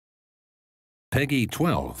Peggy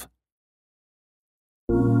 12.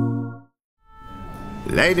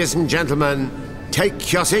 Ladies and gentlemen,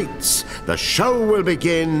 take your seats. The show will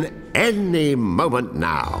begin any moment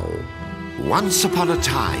now. Once upon a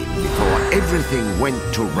time, before everything went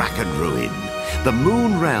to rack and ruin, the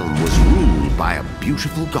Moon Realm was ruled by a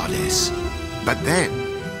beautiful goddess. But then,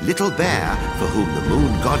 Little Bear, for whom the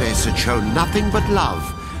Moon Goddess had shown nothing but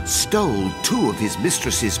love, stole two of his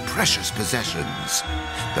mistress's precious possessions,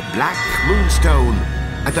 the Black Moonstone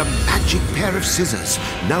and a magic pair of scissors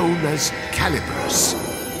known as calipers.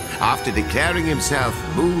 After declaring himself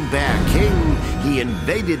Moon Bear King, he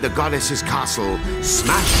invaded the goddess's castle,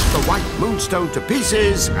 smashed the White Moonstone to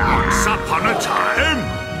pieces. Once upon a time,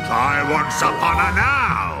 try once upon a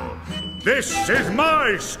now. This is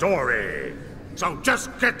my story. So just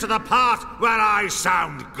get to the part where I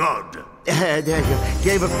sound good.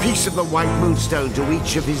 Gave a piece of the White Moonstone to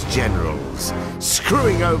each of his generals,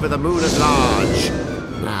 screwing over the moon at large.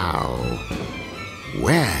 Now,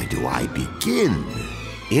 where do I begin?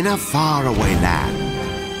 In a faraway land,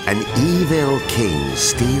 an evil king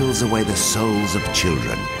steals away the souls of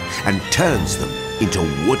children and turns them into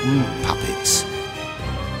wooden puppets.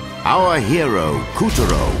 Our hero,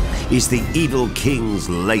 Puppeteer, is the evil king's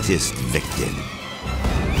latest victim.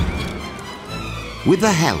 With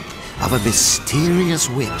the help of a mysterious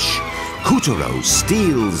witch, Puppeteer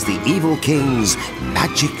steals the evil king's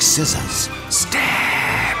magic scissors.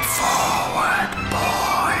 Step forward,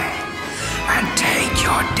 boy, and take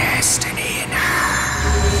your destiny in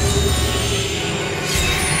hand.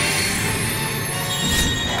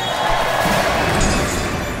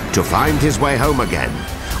 To find his way home again,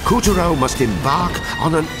 Puppeteer must embark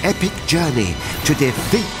on an epic journey to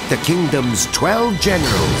defeat the kingdom's 12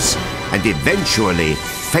 generals and eventually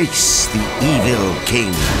face the evil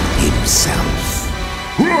king himself.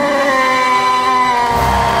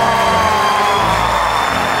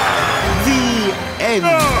 The end.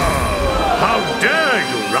 How dare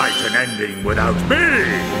you write an ending without me?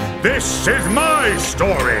 This is my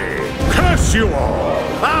story. Curse you all!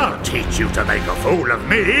 I'll teach you to make a fool of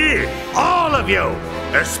me. All of you.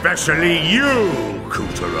 Especially you,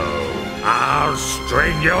 Puppeteer. I'll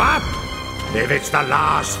string you up if it's the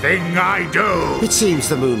last thing I do. It seems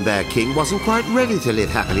the Moon Bear King wasn't quite ready to live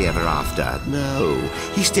happily ever after. No,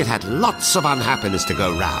 he still had lots of unhappiness to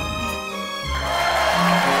go round.